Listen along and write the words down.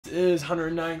is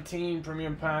 119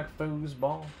 premium pack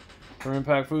foosball. Premium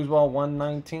pack foosball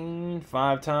 119.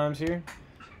 5 times here.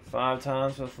 5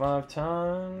 times for 5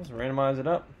 times. Randomize it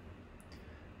up.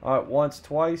 All right, once,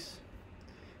 twice,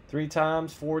 3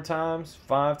 times, 4 times,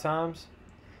 5 times,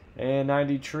 and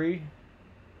 90 tree.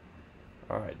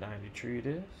 All right, 90 tree it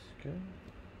is. Good.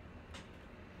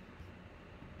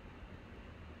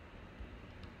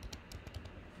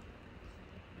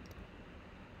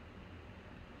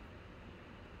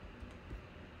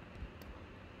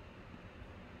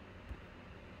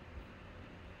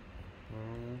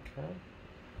 Okay.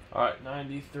 All right,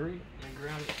 93. Let me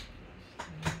grab it.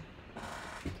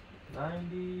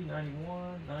 90,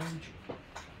 91, 92.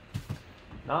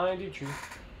 92.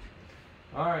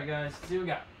 All right, guys. See what we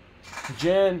got.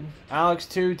 Jen, Alex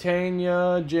 2,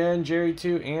 Tanya, Jen, Jerry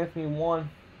 2, Anthony 1.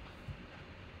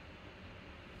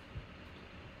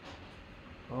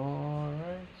 All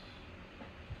right.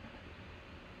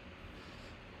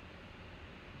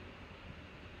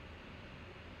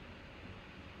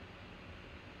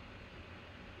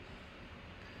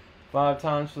 Five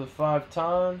times for the 5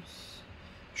 times.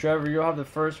 Trevor, you'll have the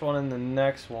first one and the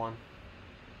next one.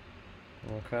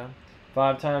 Okay.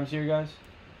 5 times here, guys.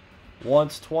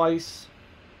 Once, twice,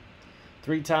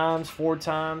 3 times, 4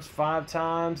 times, 5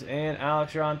 times, and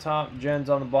Alex, you're on top. Jen's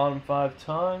on the bottom 5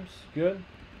 times. Good.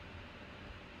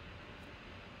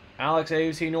 Alex,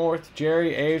 AFC North.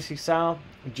 Jerry, AFC South.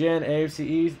 Jen, AFC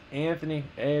East. Anthony,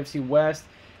 AFC West.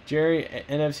 Jerry,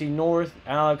 NFC North.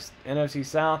 Alex, NFC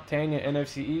South. Tanya,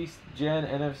 NFC East. Jen,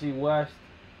 NFC West.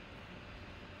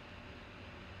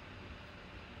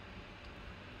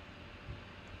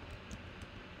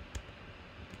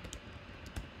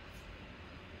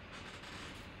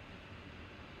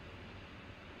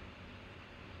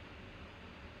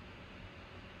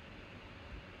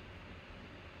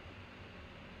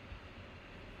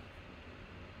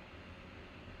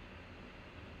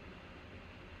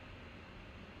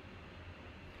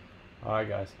 Alright,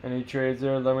 guys. Any trades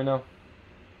there? Let me know.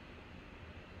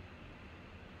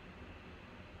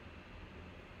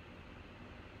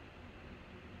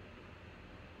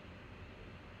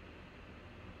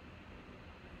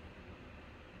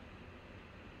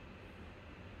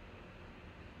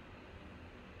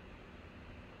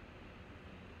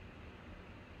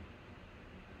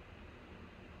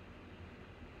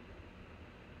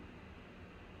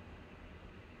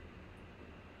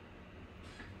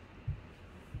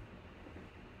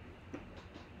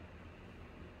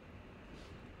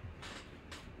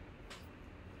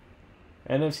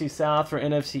 NFC South for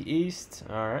NFC East.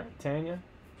 Alright, Tanya.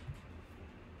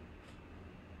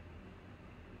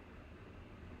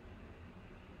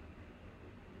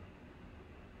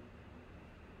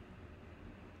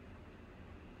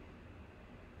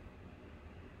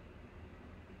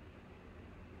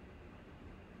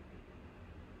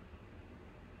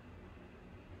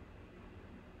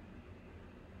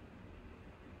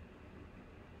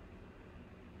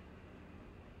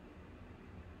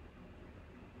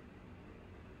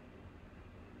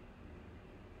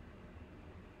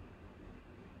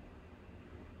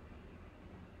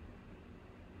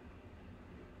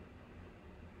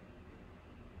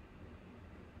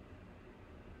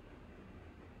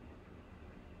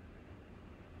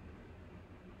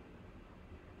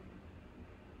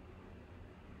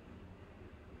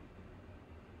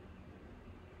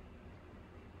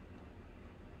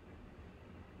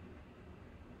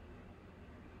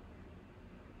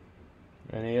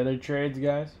 Any other trades,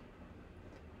 guys?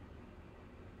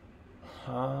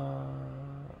 I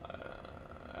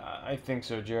think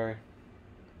so, Jerry.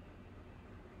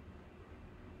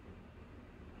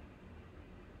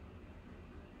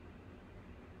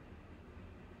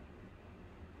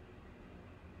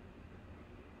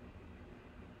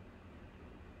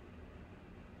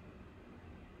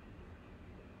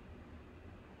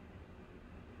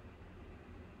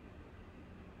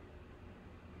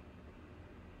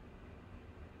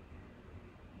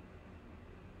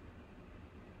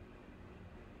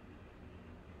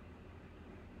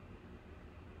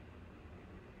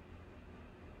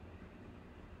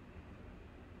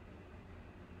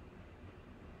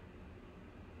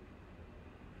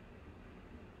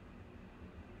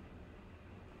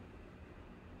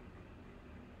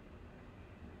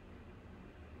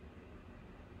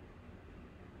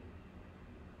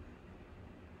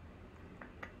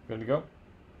 Good to go.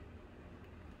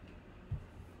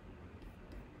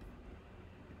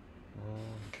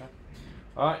 Okay.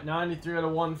 All right, 93 out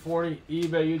of 140.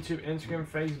 eBay, YouTube, Instagram,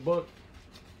 Facebook.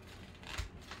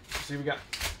 Let's see what we got.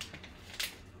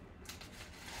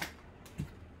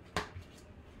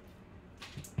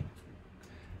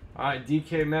 All right,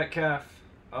 DK Metcalf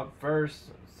up first.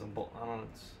 I don't know.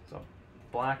 It's a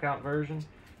blackout version.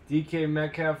 DK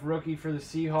Metcalf rookie for the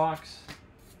Seahawks.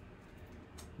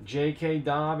 J.K.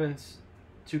 Dobbins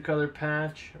 2-color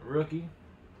patch rookie.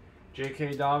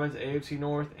 J.K. Dobbins AFC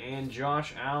North and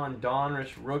Josh Allen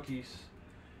Donruss rookies.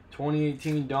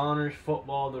 2018 Donruss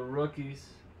football the rookies.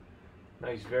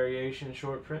 Nice variation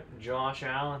short print. Josh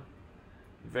Allen.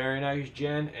 Very nice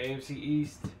Jen AFC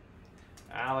East.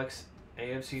 Alex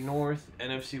AFC North,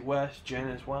 NFC West, Jen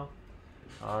as well.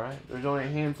 Alright, there's only a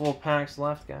handful of packs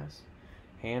left, guys.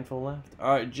 Handful left.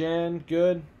 Alright, Jen,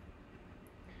 good.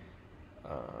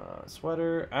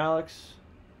 Sweater, Alex.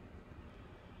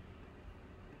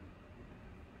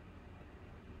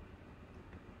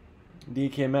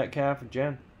 DK Metcalf,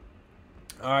 Jen.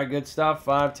 Alright, good stuff.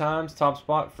 5 times. Top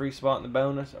spot, free spot in the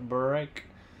bonus break.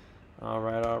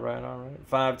 Alright.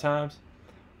 5 times.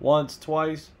 Once,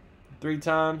 twice, 3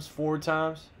 times, 4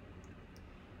 times,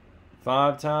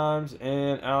 5 times,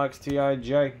 and Alex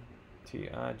TIJ.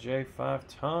 TIJ 5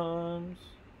 times.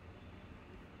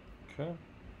 Okay.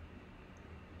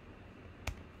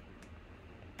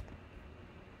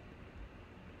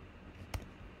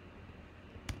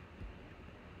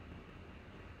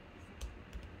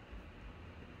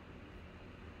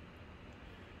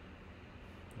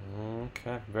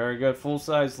 Okay, very good.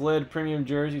 Full-size lid, premium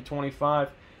jersey, 25.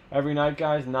 Every night,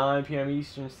 guys, 9 p.m.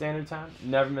 Eastern Standard Time.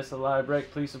 Never miss a live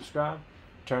break. Please subscribe.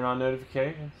 Turn on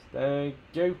notifications. Thank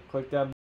you. Click that button.